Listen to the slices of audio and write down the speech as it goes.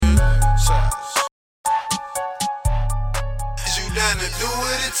down to do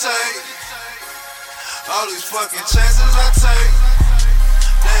what it take. All these fucking chances I take.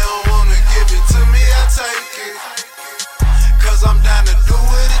 They don't wanna give it to me, I take it. Cause I'm down to do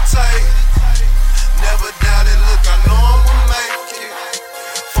what it take. Never doubt it, look, I know I'ma make it.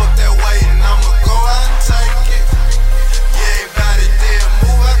 Fuck that waiting, I'ma go out and take it. You ain't bout it, then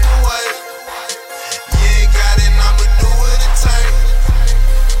move out the way. You ain't got it, I'ma do what it take.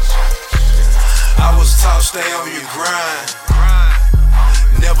 I was taught stay on your grind.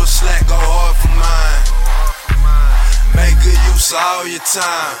 Never slack, go hard for mine. Make good use of all your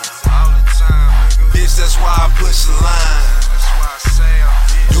time. Bitch, that's why I push the line.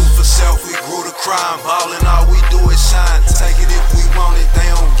 Do for self, we grew the crime. Ballin', all we do is shine. Take it if we want it, they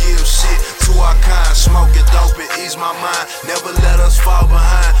don't give shit to our kind. Smoking dope and ease my mind. Never let us fall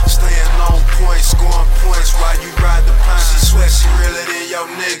behind. Staying on point, scoring points while you ride the pine. She swear she realer than your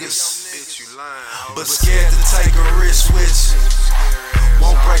niggas, but scared to take a risk with you.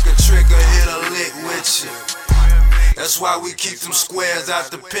 Won't break a trick or hit a lick with you. That's why we keep them squares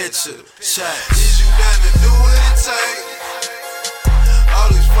out the picture. Is you down to do what it take? All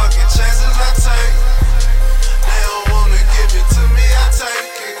these fucking chances I take. They don't wanna give it to me, I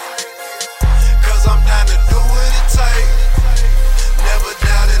take it. Cause I'm down to do what it take. Never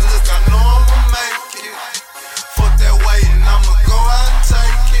doubt it, look, I know I'ma make it. Fuck that waiting, I'ma go out and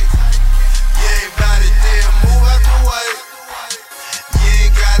take it. You ain't bout it, then move out the way. You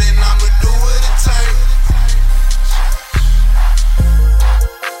ain't got it, I'ma do what it take.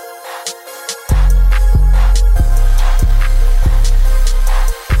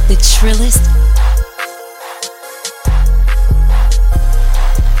 The Trillist